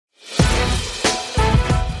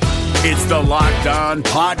It's the Locked On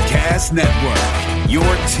Podcast Network, your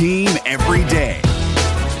team every day.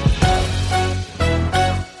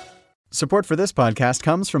 Support for this podcast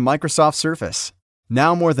comes from Microsoft Surface.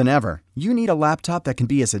 Now more than ever, you need a laptop that can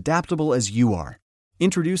be as adaptable as you are.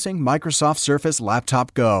 Introducing Microsoft Surface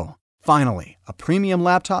Laptop Go. Finally, a premium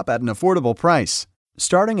laptop at an affordable price.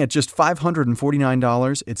 Starting at just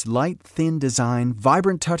 $549, its light, thin design,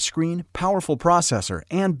 vibrant touchscreen, powerful processor,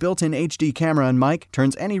 and built-in HD camera and mic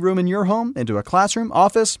turns any room in your home into a classroom,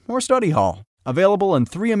 office, or study hall. Available in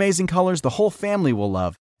 3 amazing colors the whole family will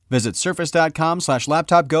love. Visit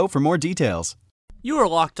surface.com/laptopgo for more details. You are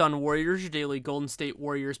Locked On Warriors, your daily Golden State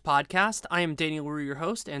Warriors podcast. I am Danny Leroux, your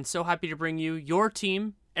host, and so happy to bring you your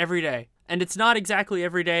team every day. And it's not exactly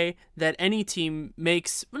every day that any team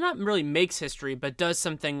not really makes history, but does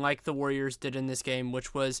something like the Warriors did in this game,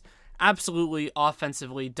 which was absolutely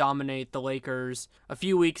offensively dominate the Lakers a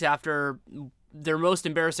few weeks after their most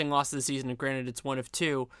embarrassing loss of the season. And granted, it's one of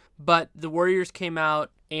two, but the Warriors came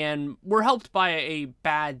out and were helped by a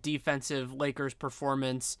bad defensive Lakers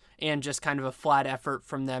performance and just kind of a flat effort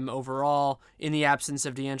from them overall in the absence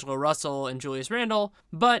of D'Angelo Russell and Julius Randle.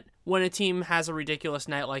 But when a team has a ridiculous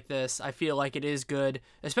night like this, I feel like it is good,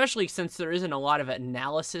 especially since there isn't a lot of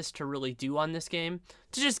analysis to really do on this game,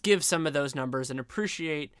 to just give some of those numbers and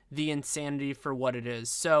appreciate the insanity for what it is.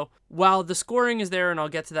 So while the scoring is there, and I'll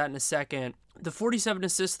get to that in a second, the 47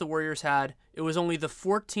 assists the Warriors had, it was only the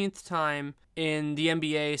 14th time in the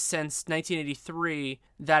NBA since 1983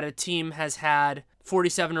 that a team has had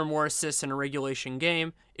 47 or more assists in a regulation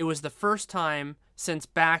game. It was the first time since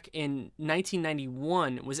back in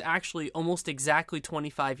 1991. It was actually almost exactly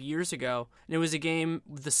 25 years ago. And it was a game,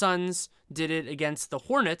 the Suns did it against the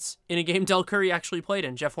Hornets in a game Del Curry actually played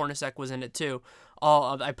in. Jeff Hornacek was in it too.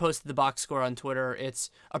 I posted the box score on Twitter.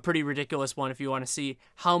 It's a pretty ridiculous one if you want to see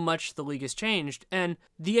how much the league has changed. And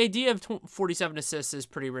the idea of 47 assists is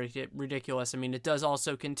pretty ridiculous. I mean, it does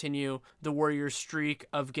also continue the Warriors' streak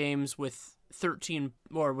of games with 13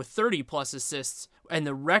 or with 30 plus assists, and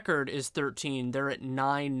the record is 13. They're at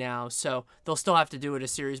 9 now, so they'll still have to do it a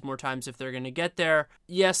series more times if they're going to get there.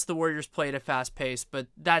 Yes, the Warriors play at a fast pace, but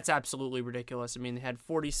that's absolutely ridiculous. I mean, they had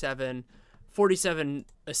 47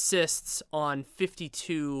 assists on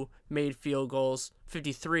 52 made field goals,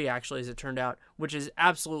 53 actually as it turned out, which is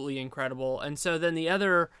absolutely incredible. And so then the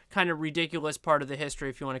other kind of ridiculous part of the history,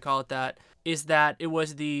 if you want to call it that, is that it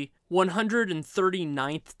was the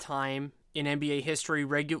 139th time in NBA history,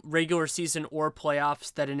 regular season or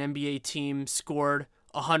playoffs, that an NBA team scored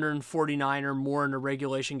 149 or more in a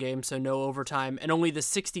regulation game, so no overtime, and only the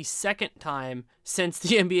 62nd time since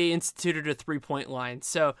the NBA instituted a three-point line.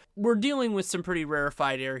 So we're dealing with some pretty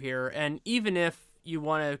rarefied air here, and even if you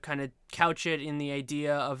want to kind of couch it in the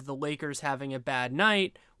idea of the Lakers having a bad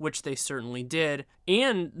night, which they certainly did,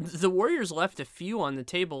 and the Warriors left a few on the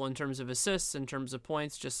table in terms of assists, in terms of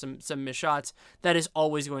points, just some missed shots. That is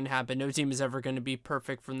always going to happen. No team is ever going to be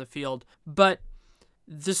perfect from the field. But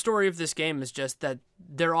the story of this game is just that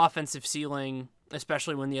their offensive ceiling,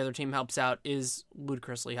 especially when the other team helps out, is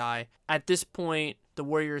ludicrously high. At this point, the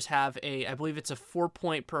Warriors have I believe it's a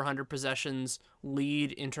 4-point per 100 possessions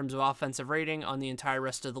lead in terms of offensive rating on the entire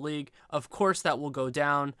rest of the league. Of course, that will go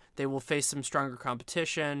down. They will face some stronger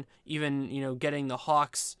competition. Even, getting the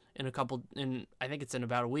Hawks I think it's in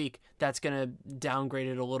about a week, that's going to downgrade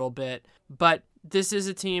it a little bit. But this is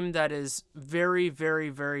a team that is very, very,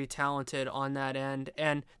 very talented on that end,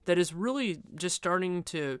 and that is really just starting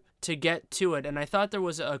to get to it. And I thought there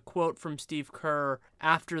was a quote from Steve Kerr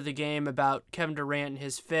after the game about Kevin Durant and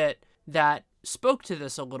his fit that spoke to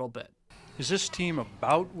this a little bit. Is this team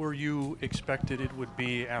about where you expected it would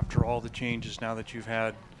be after all the changes, now that you've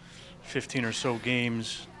had 15 or so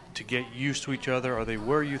games to get used to each other? Are they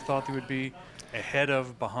where you thought they would be, ahead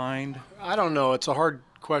of, behind? I don't know. It's a hard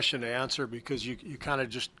question to answer because you kind of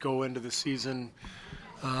just go into the season.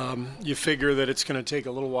 You figure that it's going to take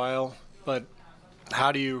a little while, but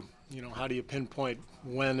how do you pinpoint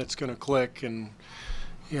when it's going to click? And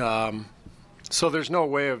so there's no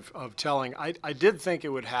way of telling. I did think it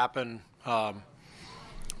would happen,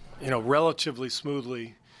 relatively smoothly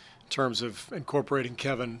in terms of incorporating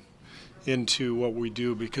Kevin into what we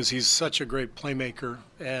do, because he's such a great playmaker,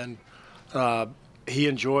 and he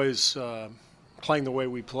enjoys playing the way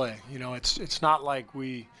we play. It's not like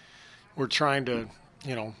we're trying to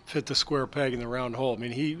fit the square peg in the round hole. I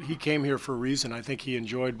mean, he came here for a reason. I think he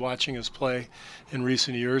enjoyed watching us play in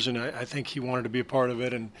recent years, and I think he wanted to be a part of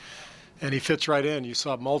it, and he fits right in. You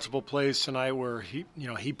saw multiple plays tonight where he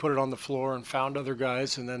put it on the floor and found other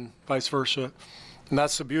guys, and then vice versa. And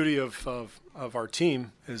that's the beauty of our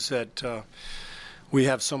team, is that we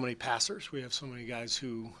have so many passers. We have so many guys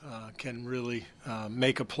who can really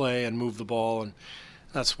make a play and move the ball, and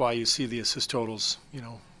that's why you see the assist totals,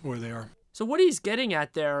 where they are. So what he's getting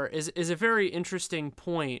at there is a very interesting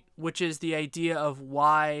point, which is the idea of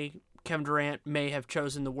why Kevin Durant may have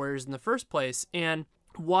chosen the Warriors in the first place, and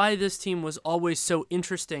why this team was always so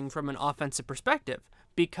interesting from an offensive perspective,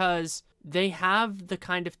 because they have the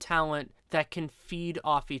kind of talent that can feed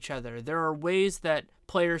off each other. There are ways that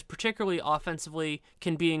players, particularly offensively,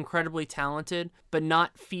 can be incredibly talented, but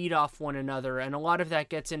not feed off one another. And a lot of that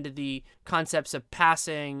gets into the concepts of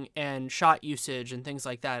passing and shot usage and things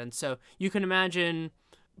like that. And so you can imagine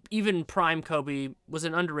even prime Kobe was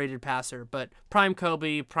an underrated passer, but prime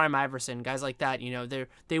Kobe, prime Iverson, guys like that,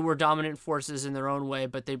 they were dominant forces in their own way,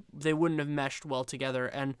 but they wouldn't have meshed well together.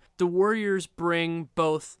 And the Warriors bring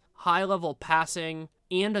both high-level passing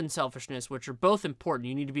and unselfishness, which are both important.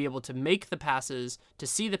 You need to be able to make the passes, to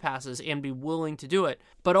see the passes, and be willing to do it,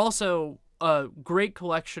 but also a great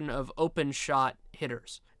collection of open shot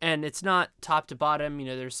hitters. And it's not top to bottom.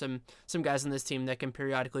 There's some guys on this team that can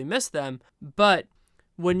periodically miss them, but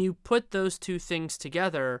when you put those two things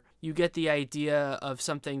together, you get the idea of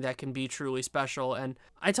something that can be truly special. And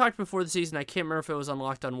I talked before the season, I can't remember if it was on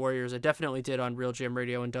Locked On Warriors, I definitely did on Real Jam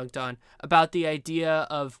Radio and Dunked On, about the idea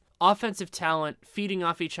of offensive talent feeding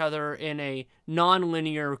off each other in a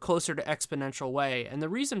non-linear, closer to exponential way. And the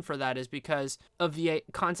reason for that is because of the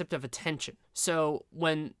concept of attention. So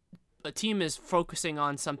when a team is focusing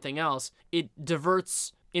on something else, it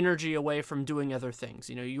diverts energy away from doing other things.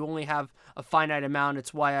 You only have a finite amount.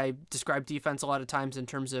 It's why I describe defense a lot of times in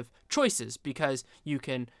terms of choices, because you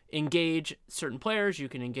can engage certain players, you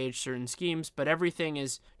can engage certain schemes, but everything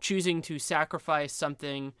is choosing to sacrifice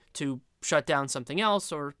something to shut down something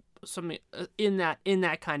else, or something in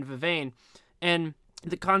that kind of a vein. And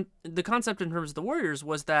the concept in terms of the Warriors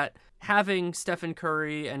was that having Stephen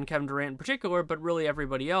Curry and Kevin Durant in particular, but really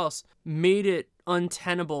everybody else, made it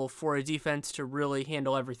untenable for a defense to really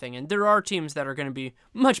handle everything. And there are teams that are going to be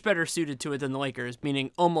much better suited to it than the Lakers, meaning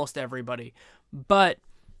almost everybody. But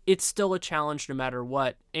it's still a challenge no matter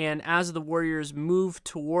what. And as the Warriors move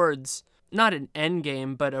towards not an end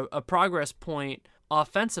game, but a progress point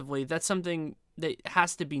offensively, that's something that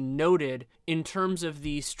has to be noted in terms of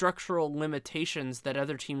the structural limitations that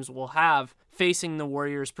other teams will have facing the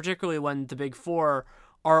Warriors, particularly when the Big Four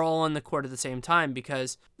are all on the court at the same time,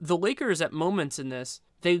 because the Lakers at moments in this,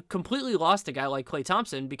 they completely lost a guy like Klay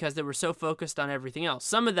Thompson because they were so focused on everything else.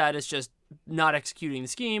 Some of that is just not executing the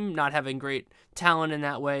scheme, not having great talent in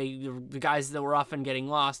that way. The guys that were often getting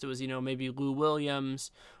lost, it was, maybe Lou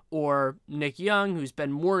Williams or Nick Young, who's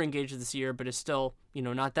been more engaged this year, but is still,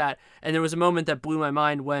 not that. And there was a moment that blew my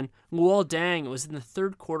mind when Luol Deng, it was in the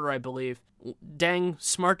third quarter, I believe. Deng,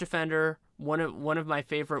 smart defender, one of my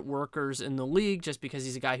favorite workers in the league, just because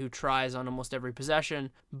he's a guy who tries on almost every possession.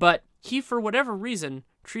 But he, for whatever reason,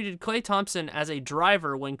 treated Klay Thompson as a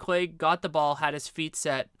driver when Klay got the ball, had his feet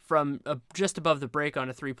set from just above the break on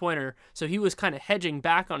a three-pointer. So he was kind of hedging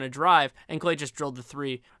back on a drive, and Klay just drilled the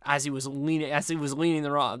three as Deng was leaning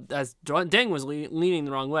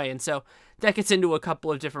the wrong way. And so that gets into a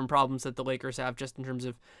couple of different problems that the Lakers have just in terms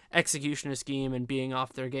of execution of scheme and being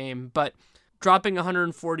off their game. But dropping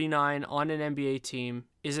 149 on an NBA team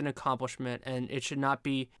is an accomplishment, and it should not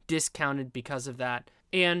be discounted because of that.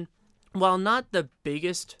 And while not the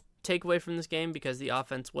biggest takeaway from this game, because the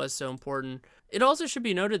offense was so important, it also should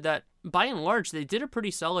be noted that by and large, they did a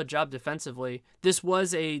pretty solid job defensively. This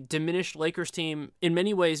was a diminished Lakers team, in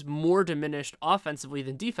many ways more diminished offensively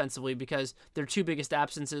than defensively, because their two biggest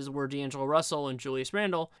absences were D'Angelo Russell and Julius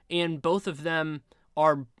Randle, and both of them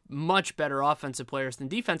are much better offensive players than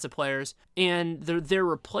defensive players, and their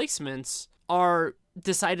replacements are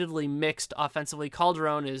decidedly mixed offensively.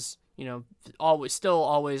 Calderon is,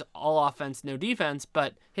 always all offense, no defense,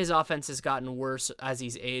 but his offense has gotten worse as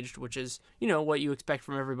he's aged, which is, what you expect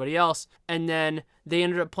from everybody else. And then they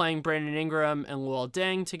ended up playing Brandon Ingram and Luol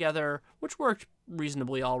Deng together, which worked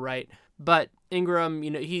reasonably all right. But Ingram,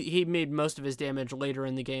 he made most of his damage later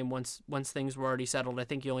in the game once things were already settled. I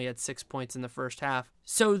think he only had 6 points in the first half.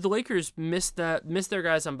 So the Lakers missed their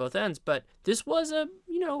guys on both ends, but this was a,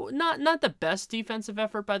 not the best defensive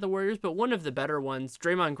effort by the Warriors, but one of the better ones.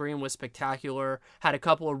 Draymond Green was spectacular, had a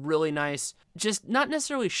couple of really nice, just not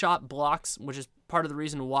necessarily shot blocks, which is part of the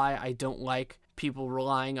reason why I don't like people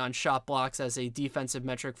relying on shot blocks as a defensive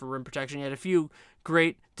metric for rim protection. He had a few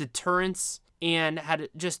great deterrents and had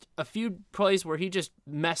just a few plays where he just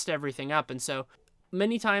messed everything up. And so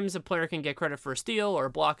many times a player can get credit for a steal or a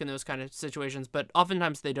block in those kind of situations, but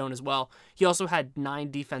oftentimes they don't as well. He also had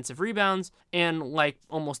 9 defensive rebounds, and like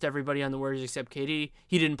almost everybody on the Warriors except KD,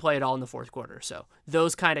 he didn't play at all in the fourth quarter. So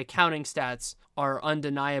those kind of counting stats are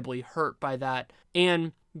undeniably hurt by that.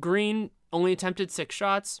 And Green only attempted 6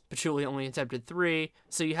 shots, Pachulia only attempted 3.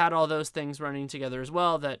 So you had all those things running together as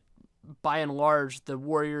well, that by and large, the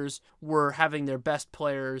Warriors were having their best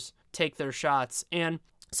players take their shots. And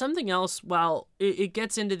something else, while it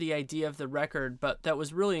gets into the idea of the record, but that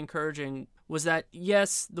was really encouraging, was that,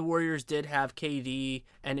 yes, the Warriors did have KD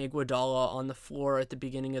and Iguodala on the floor at the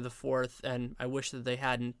beginning of the fourth, and I wish that they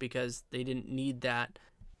hadn't because they didn't need that.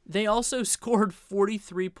 They also scored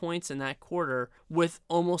 43 points in that quarter with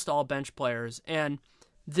almost all bench players. And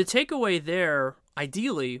the takeaway there,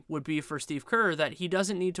 ideally, would be for Steve Kerr that he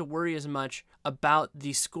doesn't need to worry as much about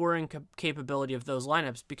the scoring capability of those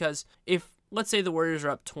lineups, because if, let's say, the Warriors are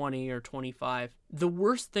up 20 or 25, the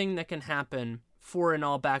worst thing that can happen for an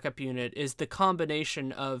all-backup unit is the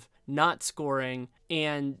combination of not scoring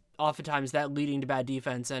and oftentimes that leading to bad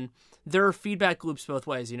defense. And there are feedback loops both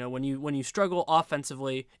ways. When you struggle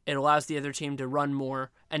offensively, it allows the other team to run more,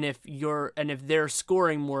 and if they're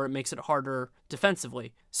scoring more, it makes it harder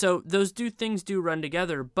defensively. So those things do run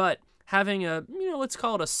together, but having a, let's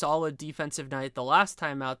call it a solid defensive night the last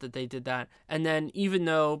time out that they did that. And then even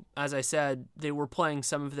though, as I said, they were playing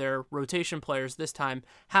some of their rotation players this time,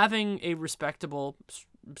 having a respectable,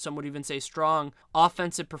 some would even say strong,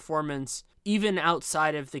 offensive performance, even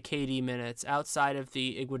outside of the KD minutes, outside of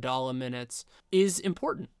the Iguodala minutes, is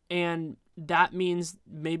important. And that means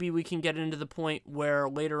maybe we can get into the point where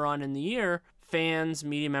later on in the year, fans,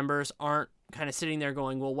 media members aren't kind of sitting there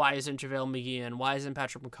going, well, why isn't JaVale McGee in? Why isn't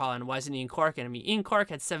Patrick McCaw in? Why isn't Ian Clark in? I mean, Ian Clark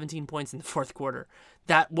had 17 points in the fourth quarter.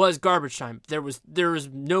 That was garbage time. There was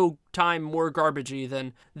no time more garbagey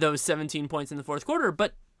than those 17 points in the fourth quarter,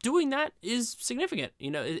 but doing that is significant.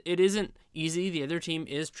 It isn't easy. The other team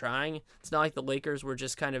is trying. It's not like the Lakers were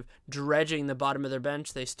just kind of dredging the bottom of their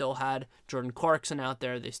bench. They still had Jordan Clarkson out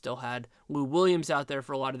there. They still had Lou Williams out there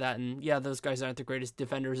for a lot of that. And yeah, those guys aren't the greatest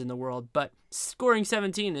defenders in the world, but scoring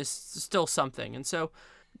 17 is still something. And so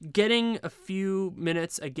getting a few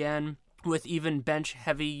minutes again with even bench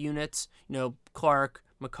heavy units, Clark,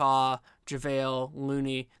 McCaw, JaVale,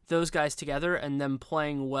 Looney, those guys together and them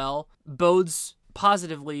playing well bodes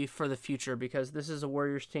positively for the future, because this is a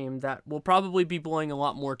Warriors team that will probably be blowing a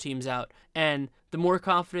lot more teams out. And the more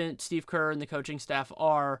confident Steve Kerr and the coaching staff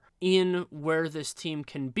are in where this team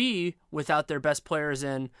can be without their best players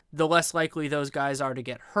in, the less likely those guys are to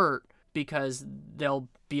get hurt, because they'll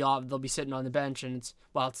be sitting on the bench, and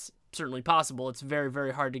it's certainly possible. It's very,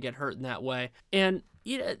 very hard to get hurt in that way. And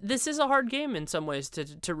this is a hard game in some ways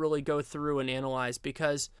to really go through and analyze,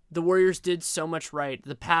 because the Warriors did so much right.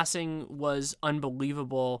 The passing was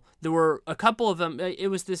unbelievable. There were a couple of them. It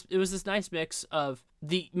was this nice mix of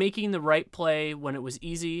making the right play when it was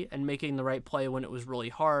easy and making the right play when it was really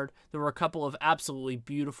hard. There were a couple of absolutely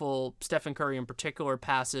beautiful, Stephen Curry in particular,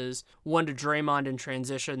 passes. One to Draymond in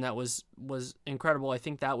transition that was incredible. I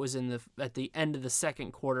think that was at the end of the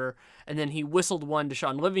second quarter. And then he whistled one to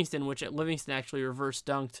Sean Livingston, which Livingston actually reverse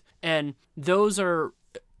dunked. And those are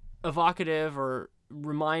evocative or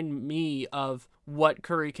remind me of what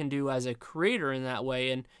Curry can do as a creator in that way.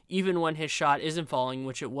 And even when his shot isn't falling,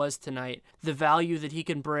 which it was tonight, the value that he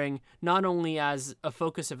can bring not only as a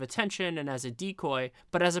focus of attention and as a decoy,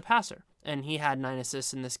 but as a passer. And he had 9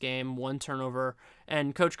 assists in this game, 1 turnover.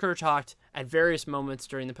 And Coach Kerr talked at various moments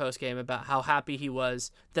during the postgame about how happy he was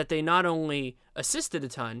that they not only assisted a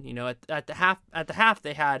ton, at the half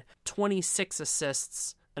they had 26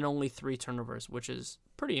 assists and only 3 turnovers, which is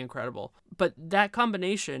pretty incredible. But that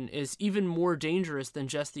combination is even more dangerous than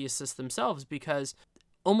just the assists themselves, because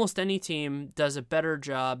almost any team does a better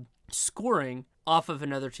job scoring off of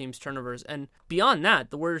another team's turnovers. And beyond that,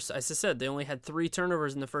 the Warriors, as I said, they only had 3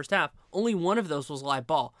 turnovers in the first half. Only one of those was live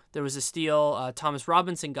ball. There was a steal. Thomas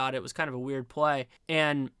Robinson got it. It was kind of a weird play.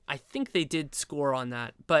 And I think they did score on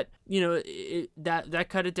that. But, that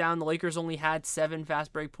cut it down. The Lakers only had 7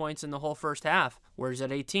 fast break points in the whole first half. Warriors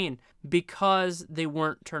at 18, because they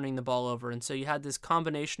weren't turning the ball over. And so you had this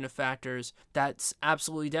combination of factors that's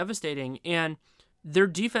absolutely devastating. And their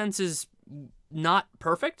defense is not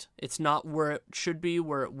perfect. It's not where it should be,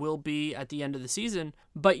 where it will be at the end of the season,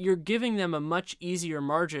 but you're giving them a much easier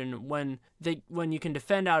margin when you can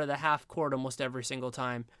defend out of the half court almost every single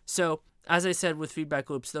time. So as I said with feedback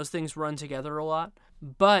loops, those things run together a lot.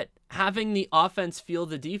 But having the offense feel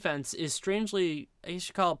the defense is strangely, I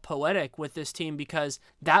should call it poetic with this team, because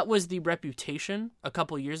that was the reputation a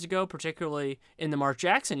couple years ago, particularly in the Mark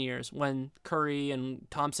Jackson years when Curry and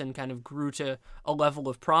Thompson kind of grew to a level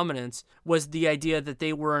of prominence, was the idea that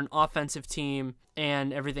they were an offensive team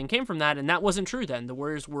and everything came from that. And that wasn't true then. The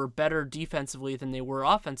Warriors were better defensively than they were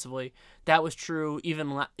offensively. That was true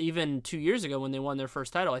even 2 years ago when they won their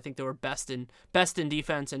first title. I think they were best in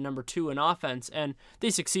defense and number 2 in offense. And they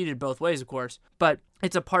succeeded both ways, of course. But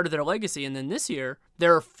it's a part of their legacy. And then this year,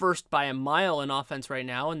 they're first by a mile in offense right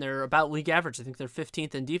now, and they're about league average. I think they're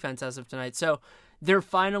 15th in defense as of tonight. So they're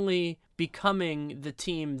finally becoming the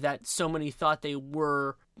team that so many thought they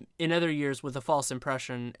were in other years with a false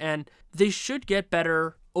impression. And they should get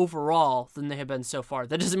better overall than they have been so far.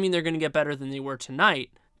 That doesn't mean they're going to get better than they were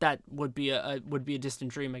tonight. That would be a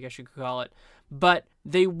distant dream, I guess you could call it. But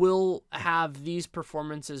they will have these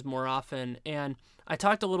performances more often. And I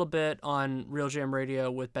talked a little bit on Real Jam Radio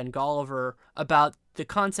with Ben Golliver about the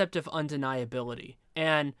concept of undeniability.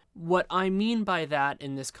 And what I mean by that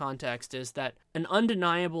in this context is that an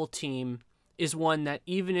undeniable team is one that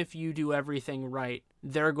even if you do everything right,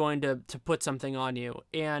 they're going to put something on you.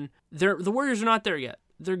 And the Warriors are not there yet.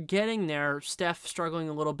 They're getting there. Steph struggling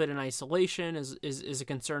a little bit in isolation is a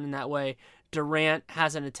concern in that way. Durant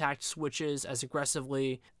hasn't attacked switches as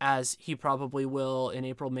aggressively as he probably will in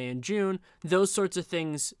April, May, and June. Those sorts of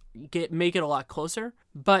things make it a lot closer.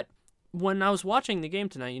 But when I was watching the game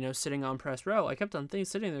tonight, sitting on press row, I kept on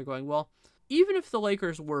sitting there going, well, even if the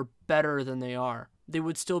Lakers were better than they are, they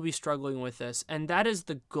would still be struggling with this. And that is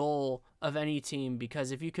the goal of any team,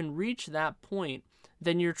 because if you can reach that point,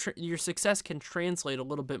 then your success can translate a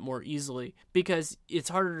little bit more easily, because it's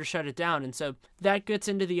harder to shut it down. And so that gets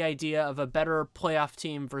into the idea of a better playoff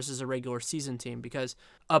team versus a regular season team, because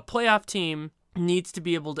a playoff team needs to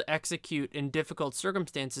be able to execute in difficult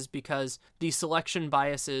circumstances, because the selection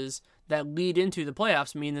biases that lead into the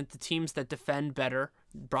playoffs mean that the teams that defend better,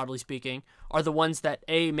 broadly speaking, are the ones that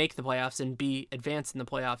A, make the playoffs, and B, advance in the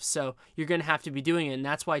playoffs. So you're going to have to be doing it. And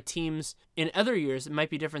that's why teams in other years, it might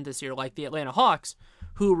be different this year, like the Atlanta Hawks,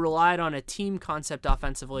 who relied on a team concept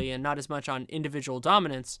offensively and not as much on individual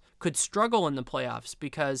dominance, could struggle in the playoffs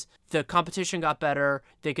because the competition got better.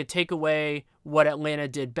 They could take away what Atlanta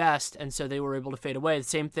did best, and so they were able to fade away. The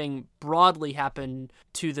same thing broadly happened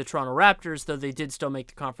to the Toronto Raptors, though they did still make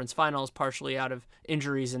the conference finals, partially out of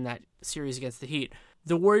injuries in that series against the Heat.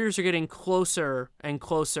 The Warriors are getting closer and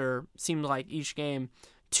closer, seemed like each game,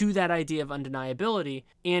 to that idea of undeniability.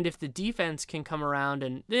 And if the defense can come around,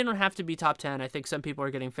 and they don't have to be top 10, I think some people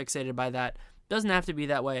are getting fixated by that. Doesn't have to be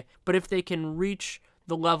that way. But if they can reach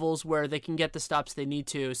the levels where they can get the stops they need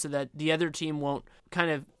to, so that the other team won't kind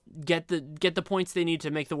of get the points they need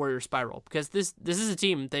to make the Warriors spiral. Because this is a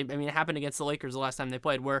team, it happened against the Lakers the last time they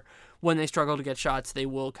played, where when they struggle to get shots, they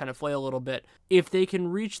will kind of flail a little bit. If they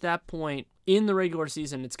can reach that point in the regular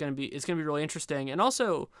season, it's going to be really interesting. And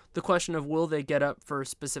also the question of, will they get up for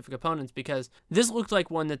specific opponents? Because this looked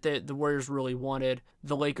like one that the Warriors really wanted.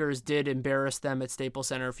 The Lakers did embarrass them at Staples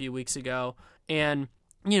Center a few weeks ago, and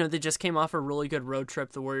they just came off a really good road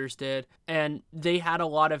trip, the Warriors did, and they had a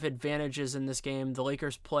lot of advantages in this game. The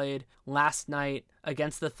Lakers played last night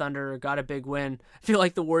against the Thunder, got a big win. I feel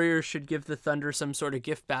like the Warriors should give the Thunder some sort of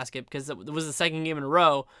gift basket, because it was the second game in a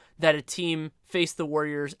row that a team faced the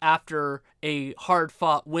Warriors after a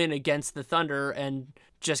hard-fought win against the Thunder and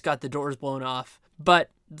just got the doors blown off.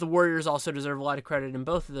 But the Warriors also deserve a lot of credit in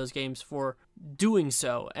both of those games for doing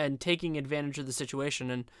so and taking advantage of the situation.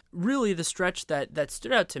 And really the stretch that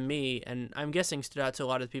stood out to me, and I'm guessing stood out to a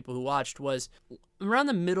lot of the people who watched, was around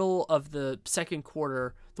the middle of the second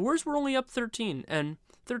quarter. The Warriors were only up 13, and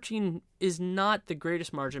 13 is not the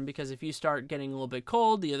greatest margin, because if you start getting a little bit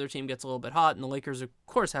cold, the other team gets a little bit hot, and the Lakers, of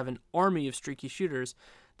course, have an army of streaky shooters.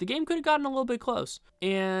 The game could have gotten a little bit close,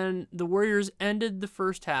 and the Warriors ended the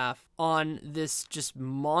first half on this just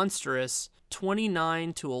monstrous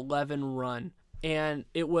 29-11 run, and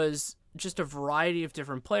it was just a variety of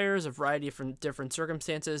different players, a variety of different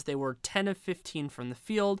circumstances. They were 10 of 15 from the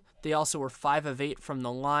field. They also were 5 of 8 from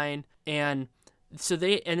the line, and so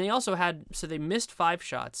they missed 5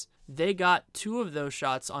 shots. They got 2 of those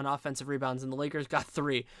shots on offensive rebounds, and the Lakers got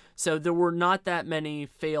 3. So there were not that many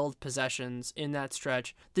failed possessions in that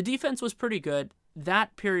stretch. The defense was pretty good.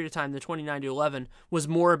 That period of time, the 29-11, was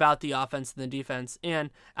more about the offense than the defense.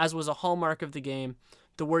 And as was a hallmark of the game,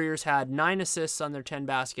 the Warriors had 9 assists on their 10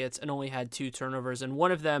 baskets and only had 2 turnovers. And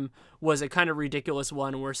one of them was a kind of ridiculous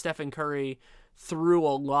one where Stephen Curry threw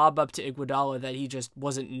a lob up to Iguodala that he just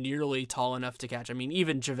wasn't nearly tall enough to catch.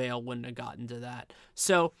 Even JaVale wouldn't have gotten to that.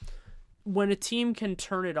 So when a team can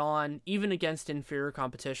turn it on, even against inferior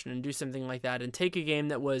competition, and do something like that, and take a game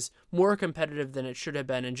that was more competitive than it should have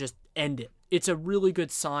been and just end it, it's a really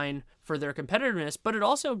good sign for their competitiveness, but it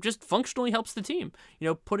also just functionally helps the team.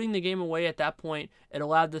 Putting the game away at that point, it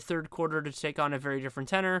allowed the third quarter to take on a very different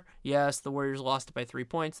tenor. Yes, the Warriors lost it by 3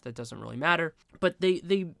 points. That doesn't really matter. But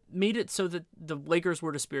they made it so that the Lakers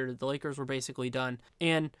were dispirited. The Lakers were basically done.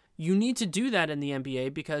 And you need to do that in the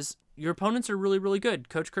NBA because your opponents are really, really good.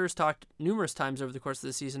 Coach Kerr has talked numerous times over the course of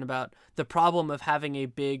the season about the problem of having a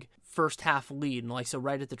big first half lead, so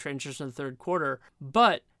right at the transition of the third quarter.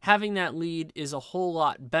 But having that lead is a whole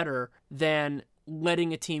lot better than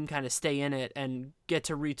letting a team kind of stay in it and get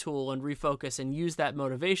to retool and refocus and use that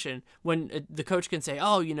motivation when the coach can say,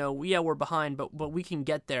 we're behind, but we can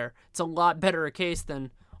get there. It's a lot better a case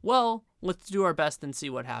than, well, let's do our best and see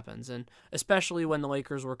what happens. And especially when the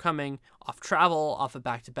Lakers were coming off travel, off a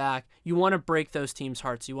back-to-back, you want to break those teams'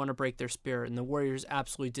 hearts. You want to break their spirit, and the Warriors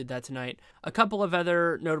absolutely did that tonight. A couple of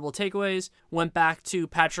other notable takeaways went back to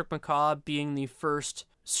Patrick McCaw being the first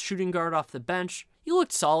shooting guard off the bench. He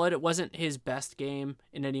looked solid. It wasn't his best game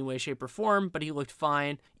in any way, shape, or form, but he looked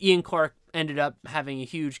fine. Ian Clark ended up having a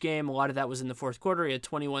huge game. A lot of that was in the fourth quarter. He had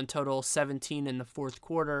 21 total, 17 in the fourth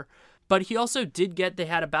quarter. But he also they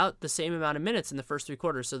had about the same amount of minutes in the first three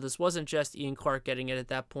quarters, so this wasn't just Ian Clark getting it at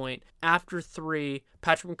that point. After three,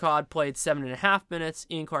 Patrick McCaw played 7.5 minutes,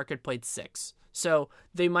 Ian Clark had played 6. So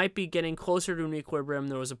they might be getting closer to an equilibrium.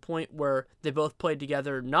 There was a point where they both played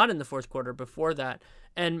together, not in the fourth quarter, before that.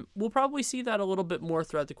 And we'll probably see that a little bit more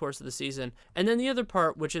throughout the course of the season. And then the other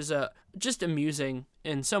part, which is just amusing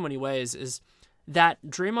in so many ways, is that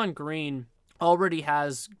Draymond Green already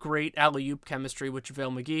has great alley-oop chemistry with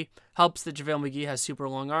JaVale McGee. Helps that JaVale McGee has super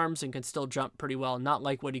long arms and can still jump pretty well, not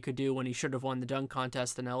like what he could do when he should have won the dunk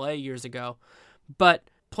contest in LA years ago. But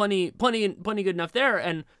plenty good enough there.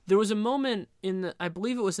 And there was a moment I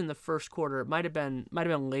believe it was in the first quarter, it might have been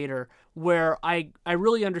later, where I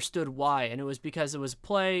really understood why. And it was because it was a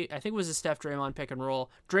play, I think it was a Steph Draymond pick and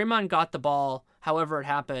roll. Draymond got the ball, however it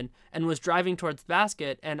happened, and was driving towards the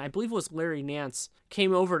basket. And I believe it was Larry Nance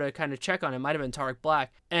came over to kind of check on him. Might have been Tariq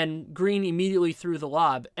Black. And Green immediately threw the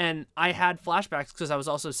lob. And I had flashbacks because I was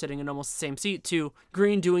also sitting in almost the same seat to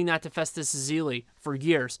Green doing that to Festus Ezeli for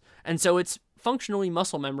years. And so it's functionally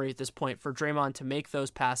muscle memory at this point for Draymond to make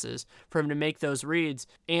those passes, for him to make those reads.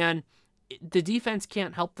 And the defense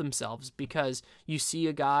can't help themselves because you see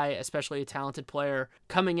a guy, especially a talented player,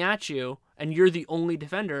 coming at you and you're the only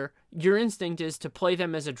defender. Your instinct is to play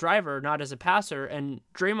them as a driver, not as a passer. And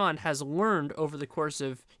Draymond has learned over the course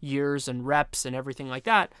of years and reps and everything like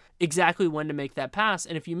that exactly when to make that pass.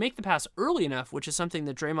 And if you make the pass early enough, which is something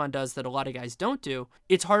that Draymond does that a lot of guys don't do,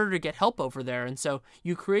 it's harder to get help over there. And so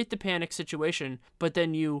you create the panic situation, but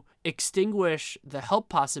then you extinguish the help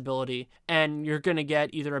possibility and you're going to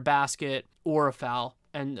get either a basket or a foul.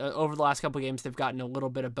 And over the last couple of games, they've gotten a little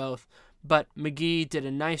bit of both. But McGee did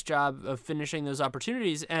a nice job of finishing those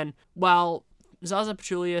opportunities. And while Zaza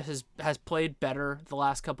Pachulia has played better the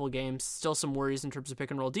last couple of games, still some worries in terms of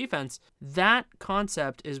pick and roll defense, that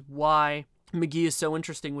concept is why McGee is so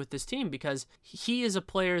interesting with this team, because he is a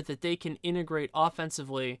player that they can integrate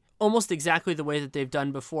offensively almost exactly the way that they've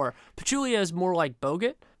done before. Pachulia is more like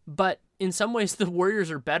Bogut, but in some ways the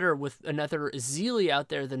Warriors are better with another Ezeli out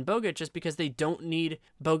there than Bogut, just because they don't need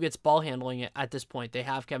Bogut's ball handling at this point. They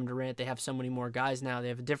have Kevin Durant. They have so many more guys now. They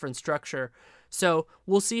have a different structure. So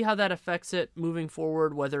we'll see how that affects it moving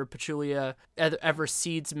forward, whether Pachulia ever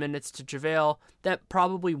cedes minutes to JaVale. That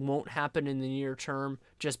probably won't happen in the near term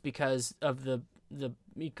just because of the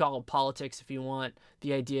you call it politics if you want,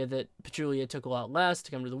 the idea that Pachulia took a lot less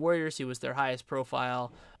to come to the Warriors. He was their highest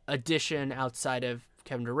profile addition outside of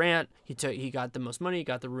Kevin Durant. He got the most money, he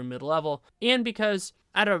got the room mid-level, and because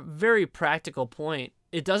at a very practical point,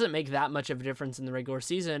 it doesn't make that much of a difference in the regular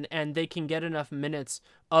season, and they can get enough minutes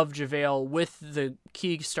of JaVale with the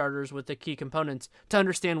key starters, with the key components, to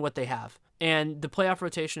understand what they have. And the playoff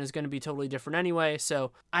rotation is going to be totally different anyway,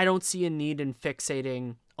 so I don't see a need in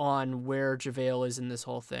fixating on where JaVale is in this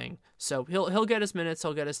whole thing. So he'll get his minutes,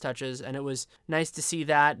 he'll get his touches, and it was nice to see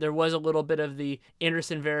that. There was a little bit of the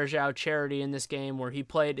Anderson Varejao charity in this game where he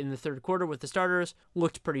played in the third quarter with the starters,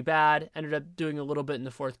 looked pretty bad, ended up doing a little bit in the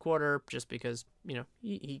fourth quarter just because,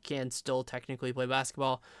 he can still technically play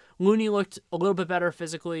basketball. Looney looked a little bit better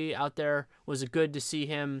physically out there. Was good to see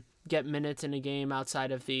him get minutes in a game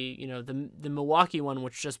outside of the Milwaukee one,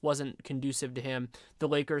 which just wasn't conducive to him. The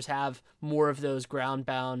Lakers have more of those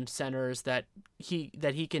ground-bound centers that he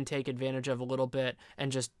can take advantage of a little bit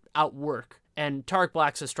and just outwork. And Tariq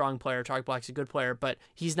Black's a strong player. Tariq Black's a good player, but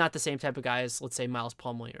he's not the same type of guy as, let's say, Miles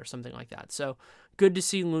Plumlee or something like that. So good to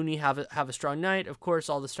see Looney have a strong night. Of course,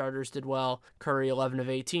 all the starters did well. Curry 11 of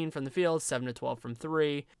 18 from the field, 7 of 12 from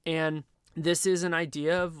 3, and this is an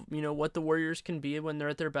idea of, what the Warriors can be when they're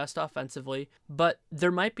at their best offensively, but there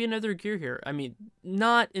might be another gear here. I mean,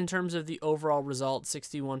 not in terms of the overall result,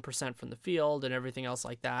 61% from the field and everything else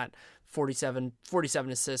like that, 47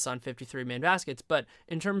 assists on 53 main baskets, but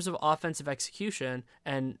in terms of offensive execution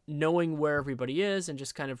and knowing where everybody is and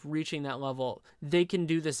just kind of reaching that level, they can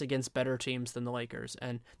do this against better teams than the Lakers,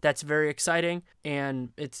 and that's very exciting, and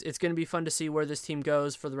it's going to be fun to see where this team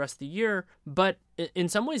goes for the rest of the year, but in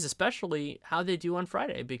some ways especially how they do on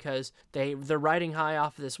Friday, because they're riding high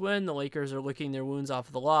off of this win. The Lakers are licking their wounds off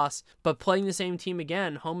of the loss, but playing the same team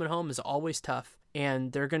again, home and home, is always tough.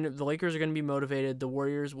 And the Lakers are going to be motivated. The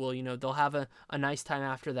Warriors will, they'll have a nice time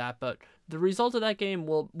after that. But the result of that game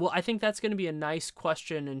I think that's going to be a nice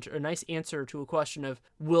question and a nice answer to a question of,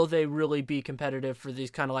 will they really be competitive for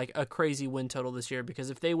these kind of like a crazy win total this year? Because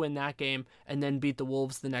if they win that game and then beat the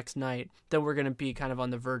Wolves the next night, then we're going to be kind of on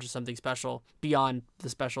the verge of something special beyond the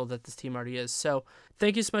special that this team already is. So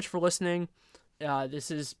thank you so much for listening. This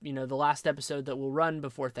is, the last episode that will run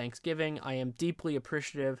before Thanksgiving. I am deeply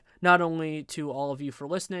appreciative, not only to all of you for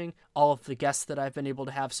listening, all of the guests that I've been able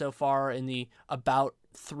to have so far in the about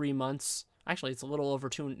 3 months. Actually, it's a little over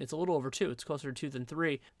 2. It's closer to 2 than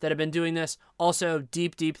 3 that have been doing this. Also,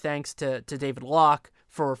 deep thanks to David Locke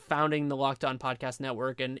for founding the Locked On Podcast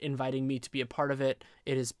Network and inviting me to be a part of it.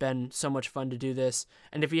 It has been so much fun to do this.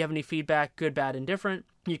 And if you have any feedback, good, bad, indifferent,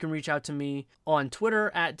 you can reach out to me on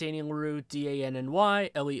Twitter at Danny Leroux,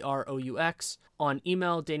 DannyLeroux, on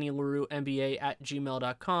email,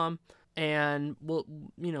 DannyLerouxNBA@gmail.com. And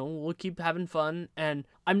we'll keep having fun. And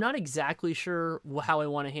I'm not exactly sure how I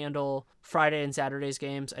want to handle Friday and Saturday's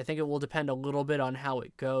games. I think it will depend a little bit on how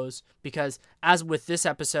it goes, because as with this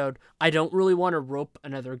episode, I don't really want to rope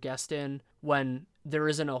another guest in when there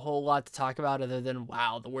isn't a whole lot to talk about other than,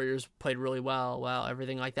 wow, the Warriors played really well,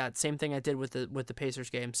 everything like that. Same thing I did with the Pacers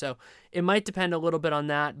game. So it might depend a little bit on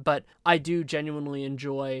that, but I do genuinely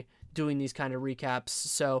enjoy doing these kind of recaps,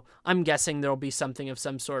 so I'm guessing there'll be something of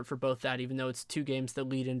some sort for both that, even though it's 2 games that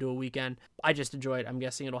lead into a weekend. I just enjoy it. I'm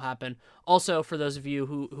guessing it'll happen. Also, for those of you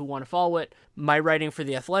who want to follow it, my writing for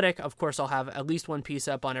The Athletic, of course, I'll have at least one piece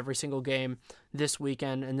up on every single game this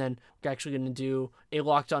weekend, and then we're actually going to do a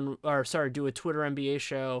do a Twitter NBA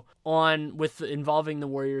show involving the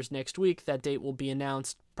Warriors next week. That date will be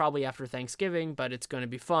announced probably after Thanksgiving, but it's going to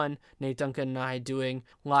be fun. Nate Duncan and I doing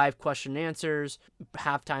live question and answers,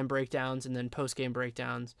 halftime breakdowns, and then post-game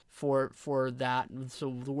breakdowns for that.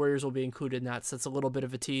 So the Warriors will be included in that, so it's a little bit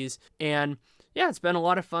of a tease. And yeah, it's been a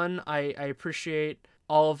lot of fun. I appreciate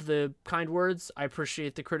all of the kind words. I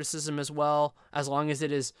appreciate the criticism as well, as long as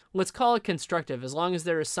it is, let's call it constructive, as long as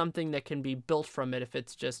there is something that can be built from it. If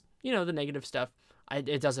it's just, the negative stuff,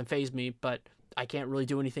 it doesn't faze me, but I can't really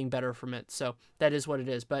do anything better from it. So that is what it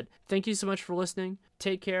is. But thank you so much for listening.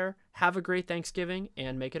 Take care. Have a great Thanksgiving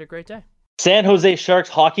and make it a great day. San Jose Sharks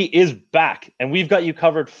hockey is back, and we've got you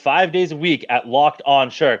covered 5 days a week at Locked On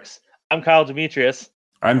Sharks. I'm Kyle Demetrius.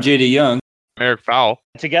 I'm JD Young. I'm Eric Fowl.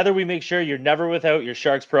 Together we make sure you're never without your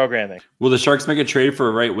Sharks programming. Will the Sharks make a trade for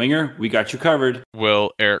a right winger? We got you covered.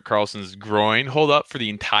 Will Erik Karlsson's groin hold up for the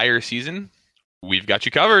entire season? We've got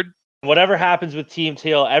you covered. Whatever happens with Team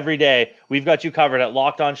Teal every day, we've got you covered at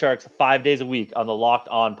Locked On Sharks 5 days a week on the Locked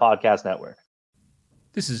On Podcast Network.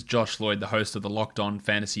 This is Josh Lloyd, the host of the Locked On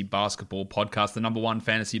Fantasy Basketball Podcast, the #1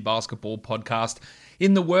 fantasy basketball podcast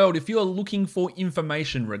in the world. If you're looking for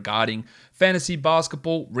information regarding fantasy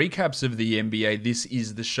basketball, recaps of the NBA, this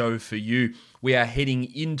is the show for you. We are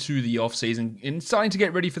heading into the off-season and starting to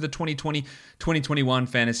get ready for the 2020-2021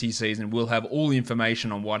 fantasy season. We'll have all the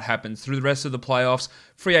information on what happens through the rest of the playoffs,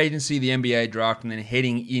 free agency, the NBA draft, and then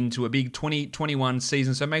heading into a big 2021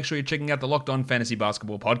 season. So make sure you're checking out the Locked On Fantasy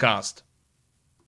Basketball Podcast.